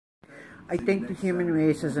I think the human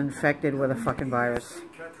race is infected with a fucking virus.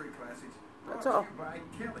 That's all.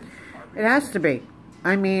 It has to be.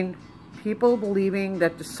 I mean, people believing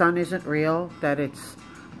that the sun isn't real, that it's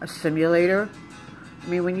a simulator. I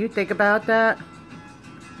mean, when you think about that,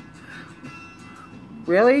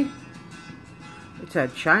 really? It's a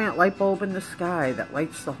giant light bulb in the sky that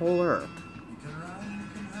lights the whole earth.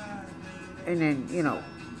 And then, you know,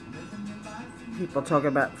 people talk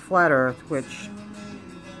about flat earth, which,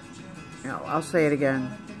 you know, I'll say it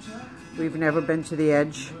again. We've never been to the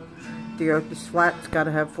edge. The earth is flat. It's got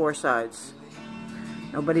to have 4 sides.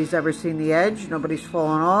 Nobody's ever seen the edge. Nobody's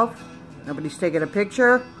fallen off. Nobody's taken a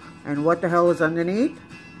picture. And what the hell is underneath?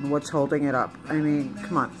 And what's holding it up? I mean,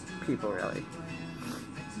 come on, people, really.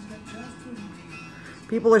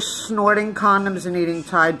 People are snorting condoms and eating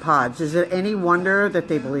Tide Pods. Is it any wonder that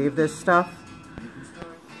they believe this stuff?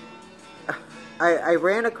 I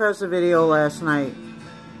ran across a video last night.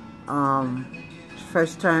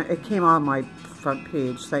 First time, it came on my front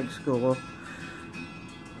page, thanks Google.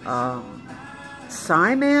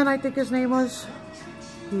 Simon, I think his name was.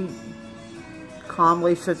 He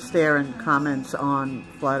calmly sits there and comments on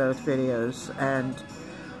Flat Earth videos. And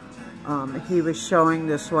he was showing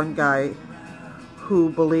this one guy who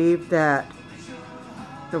believed that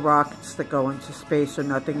the rockets that go into space are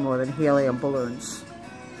nothing more than helium balloons.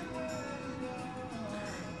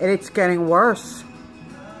 And it's getting worse.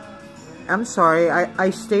 I'm sorry, I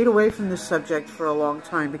stayed away from this subject for a long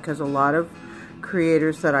time because a lot of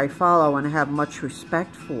creators that I follow and have much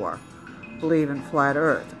respect for believe in flat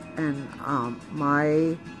earth. And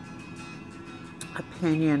my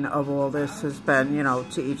opinion of all this has been, you know,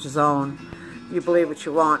 to each his own. You believe what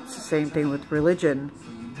you want. It's the same thing with religion.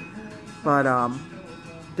 But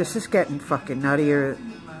this is getting fucking nuttier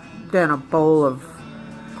than a bowl of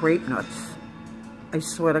grape nuts. I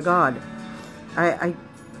swear to God.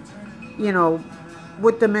 You know,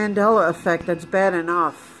 with the Mandela effect, that's bad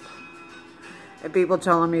enough. And people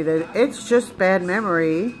telling me that it's just bad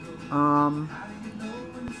memory. No,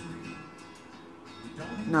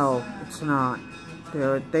 it's not.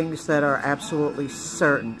 There are things that are absolutely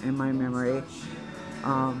certain in my memory.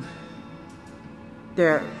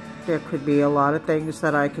 There could be a lot of things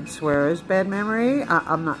that I could swear is bad memory.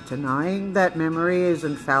 I'm not denying that memory is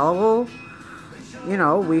infallible. You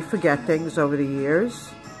know, we forget things over the years.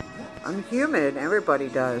 I'm human, everybody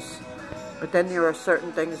does. But then there are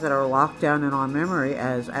certain things that are locked down in our memory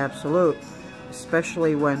as absolute,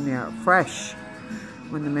 especially when they're fresh.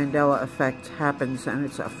 When the Mandela effect happens, and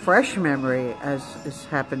it's a fresh memory, as has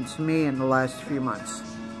happened to me in the last few months.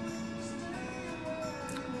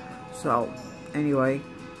 So, anyway,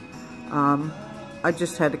 I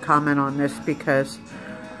just had to comment on this because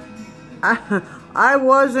I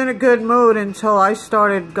was in a good mood until I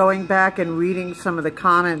started going back and reading some of the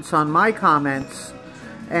comments on my comments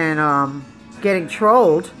and getting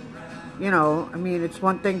trolled. You know, I mean, it's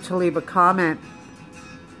one thing to leave a comment.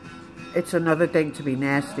 It's another thing to be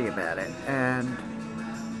nasty about it, and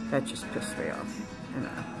that just pissed me off.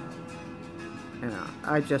 You know,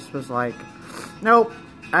 I just was like, nope,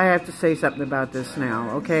 I have to say something about this now,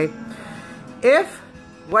 okay? If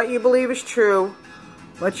what you believe is true,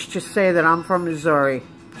 let's just say that I'm from Missouri.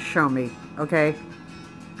 Show me, okay?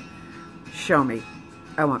 Show me.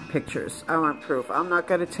 I want pictures. I want proof. I'm not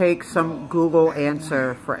going to take some Google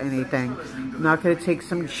answer for anything. I'm not going to take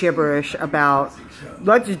some gibberish about,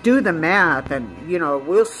 let's do the math and, you know,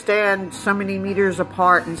 we'll stand so many meters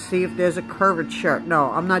apart and see if there's a curvature.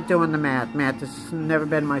 No, I'm not doing the math. Math has never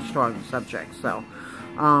been my strong subject. So,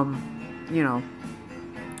 you know,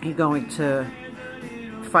 you're going to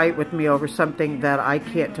fight with me over something that I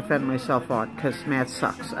can't defend myself on because math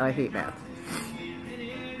sucks. I hate math.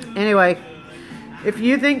 Anyway, if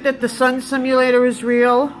you think that the sun simulator is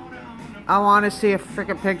real, I want to see a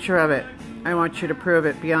freaking picture of it. I want you to prove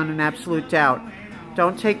it beyond an absolute doubt.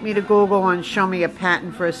 Don't take me to Google and show me a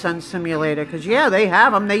patent for a sun simulator, because yeah, they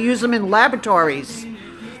have them. They use them in laboratories.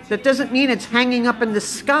 That doesn't mean it's hanging up in the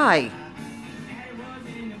sky.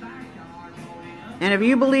 And if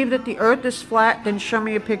you believe that the earth is flat, then show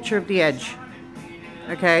me a picture of the edge.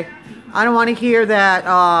 Okay? I don't want to hear that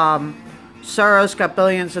Soros got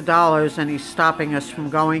billions of dollars and he's stopping us from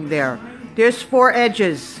going there. There's 4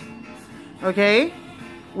 edges. Okay?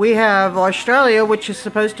 We have Australia, which is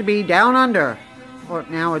supposed to be down under. Or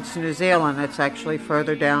now it's New Zealand. It's actually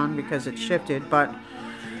further down because it shifted. But,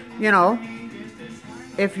 you know,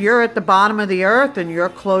 if you're at the bottom of the earth and you're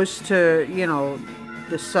close to, you know,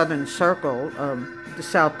 the southern circle, the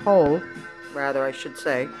South Pole, rather, I should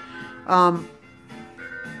say, go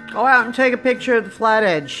out and take a picture of the flat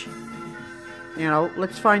edge. You know,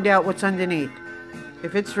 let's find out what's underneath.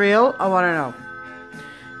 If it's real, I want to know.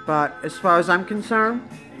 But as far as I'm concerned,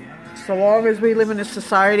 so long as we live in a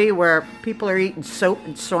society where people are eating soap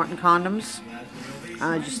and snorting condoms,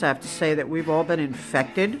 I just have to say that we've all been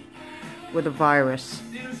infected with a virus.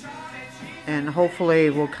 And hopefully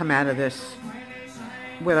we'll come out of this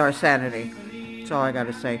with our sanity. That's all I got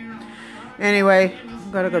to say. Anyway,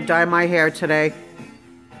 I'm going to go dye my hair today.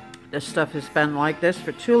 This stuff has been like this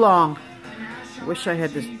for too long. I wish I had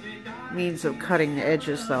this means of cutting the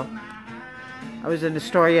edges, though. I was in the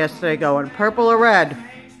store yesterday going, purple or red?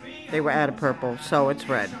 They were out of purple, so it's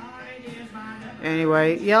red.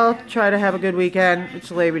 Anyway, y'all try to have a good weekend. It's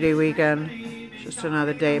Labor Day weekend. Just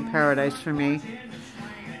another day in paradise for me.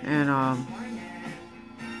 And I'm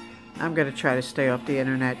going to try to stay off the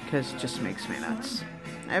internet because it just makes me nuts.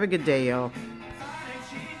 Have a good day, y'all.